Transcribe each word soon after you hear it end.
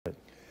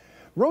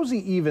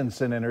Rosie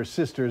Evenson and her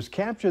sisters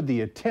captured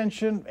the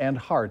attention and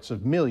hearts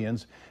of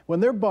millions when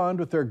their bond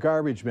with their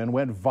garbage men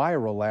went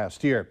viral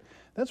last year.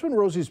 That's when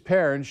Rosie's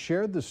parents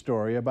shared the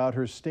story about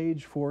her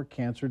stage 4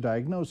 cancer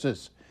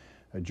diagnosis.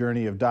 A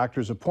journey of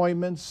doctor's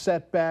appointments,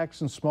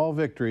 setbacks, and small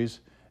victories,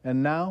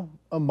 and now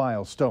a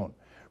milestone.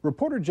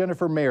 Reporter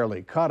Jennifer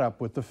Mayerly caught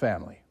up with the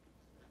family.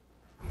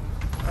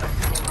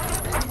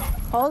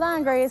 Hold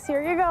on, Grace,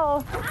 here you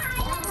go.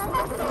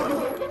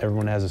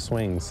 Everyone has a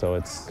swing, so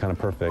it's kind of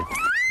perfect.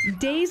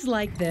 Days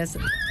like this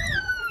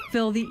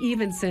fill the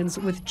Evensons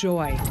with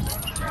joy.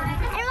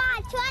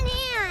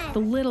 The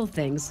little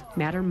things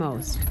matter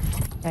most.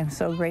 I'm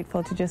so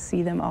grateful to just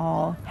see them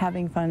all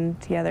having fun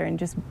together and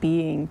just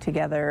being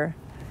together.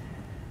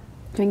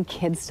 Doing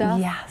kid stuff?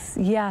 Yes,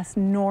 yes,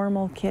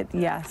 normal kid,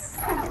 yes.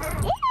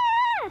 Yeah!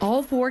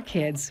 All 4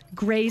 kids,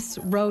 Grace,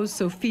 Rose,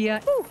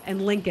 Sophia,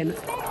 and Lincoln,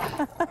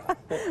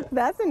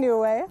 that's a new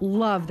way,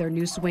 love their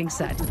new swing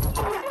set.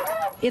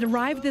 It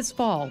arrived this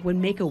fall when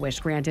Make-A-Wish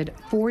granted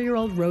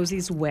 4-year-old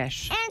Rosie's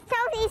wish. And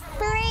Sophie's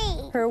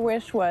 3. Her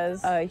wish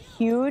was a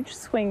huge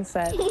swing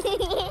set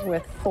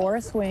with 4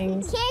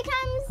 swings. Here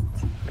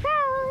comes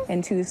Rose.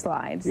 And 2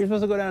 slides. You're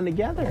supposed to go down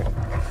together.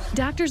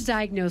 Doctors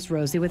diagnosed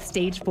Rosie with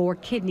stage 4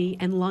 kidney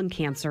and lung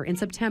cancer in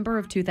September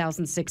of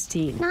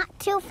 2016. Not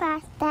too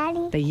fast,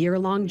 Daddy. The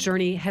year-long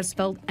journey has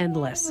felt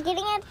endless. I'm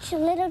getting a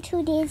little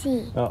too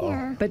dizzy.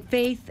 Yeah. But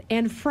faith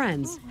and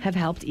friends have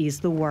helped ease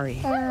the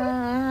worry.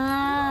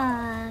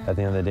 At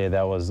the end of the day,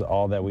 that was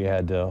all that we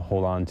had to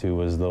hold on to,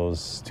 was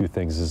those 2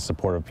 things: is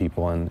support of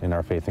people and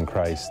our faith in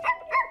Christ.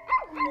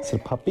 It's a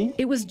puppy?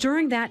 It was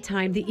during that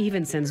time the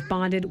Evensons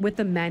bonded with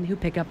the men who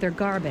pick up their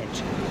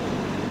garbage.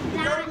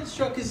 The garbage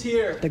truck is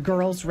here. The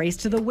girls race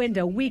to the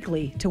window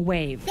weekly to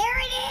wave. There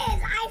it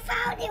is! I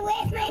found it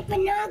with my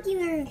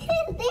binoculars.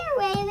 They're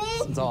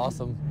waving. It's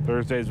awesome.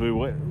 Thursdays we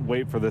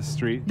wait for this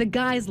street. The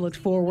guys looked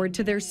forward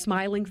to their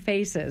smiling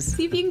faces.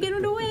 See if you can get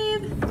them to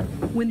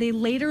wave. When they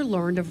later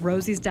learned of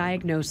Rosie's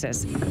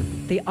diagnosis,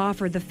 they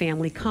offered the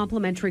family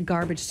complimentary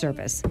garbage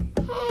service.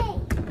 Hey.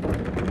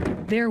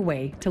 Their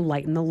way to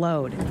lighten the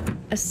load.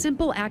 A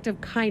simple act of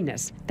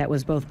kindness that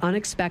was both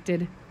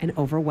unexpected and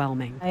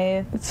overwhelming.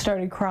 I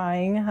started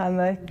crying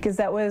because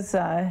that was,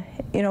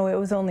 it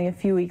was only a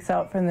few weeks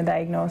out from the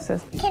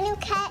diagnosis. Can you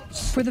catch?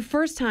 For the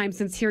first time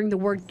since hearing the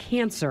word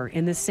cancer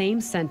in the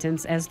same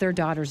sentence as their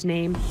daughter's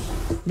name,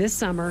 this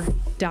summer,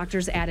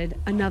 doctors added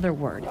another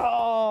word.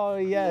 Oh,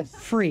 yes.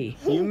 Free.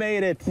 You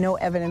made it. No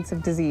evidence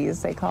of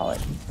disease, they call it.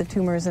 The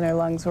tumors in her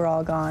lungs were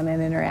all gone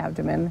and in her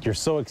abdomen. You're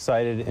so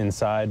excited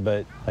inside,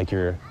 but like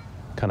you're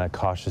kind of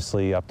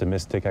cautiously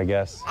optimistic, I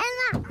guess.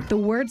 The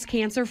words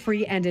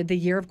cancer-free ended the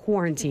year of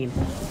quarantine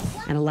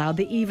and allowed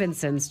the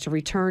Evensons to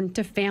return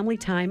to family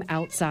time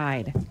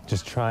outside.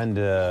 Just trying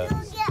to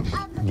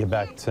get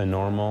back to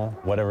normal,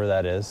 whatever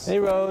that is. Hey,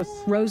 Rose.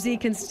 Rosie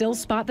can still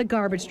spot the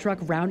garbage truck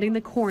rounding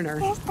the corner.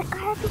 There's the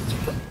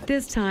garbage truck.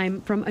 This time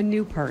from a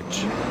new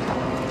perch.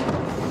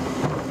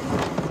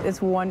 It's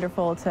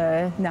wonderful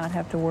to not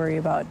have to worry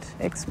about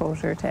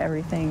exposure to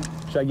everything.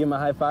 Should I give him a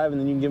high five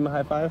and then you can give him a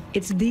high five?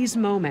 It's these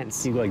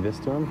moments. You go like this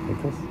to him?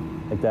 Like this?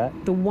 Like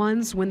that? The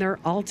ones when they're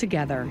all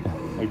together.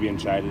 Are you being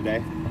shy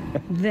today?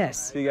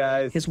 This See you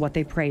guys. is what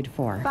they prayed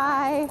for.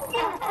 Bye.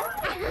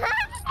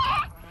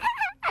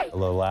 A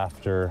little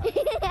laughter.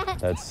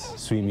 That's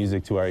sweet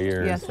music to our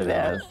ears. Yes, it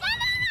is.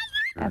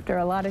 After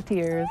a lot of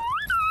tears.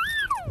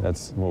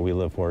 That's what we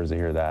live for, is to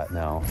hear that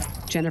now.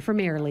 Jennifer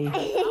Mayerly,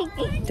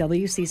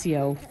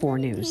 WCCO 4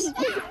 News.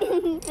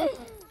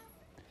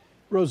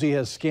 Rosie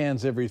has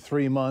scans every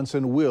 3 months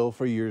and will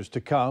for years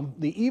to come.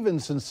 The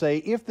Evensons say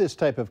if this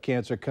type of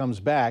cancer comes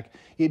back,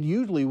 it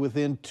usually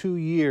within 2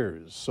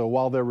 years. So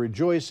while they're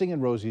rejoicing in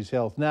Rosie's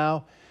health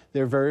now,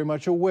 they're very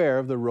much aware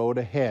of the road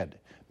ahead.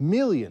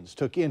 Millions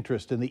took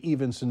interest in the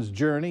Evensons'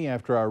 journey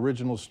after our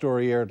original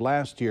story aired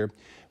last year.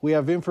 We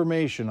have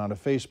information on a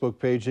Facebook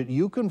page that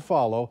you can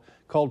follow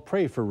called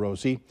Pray for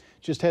Rosie.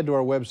 Just head to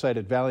our website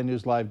at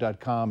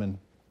valleynewslive.com and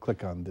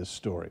click on this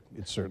story.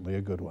 It's certainly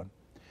a good one.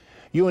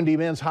 UND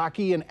men's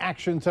hockey in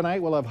action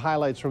tonight. We'll have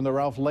highlights from the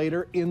Ralph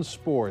later in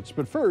sports.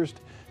 But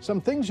first,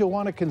 some things you'll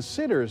want to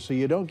consider so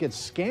you don't get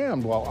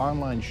scammed while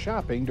online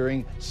shopping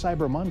during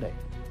Cyber Monday.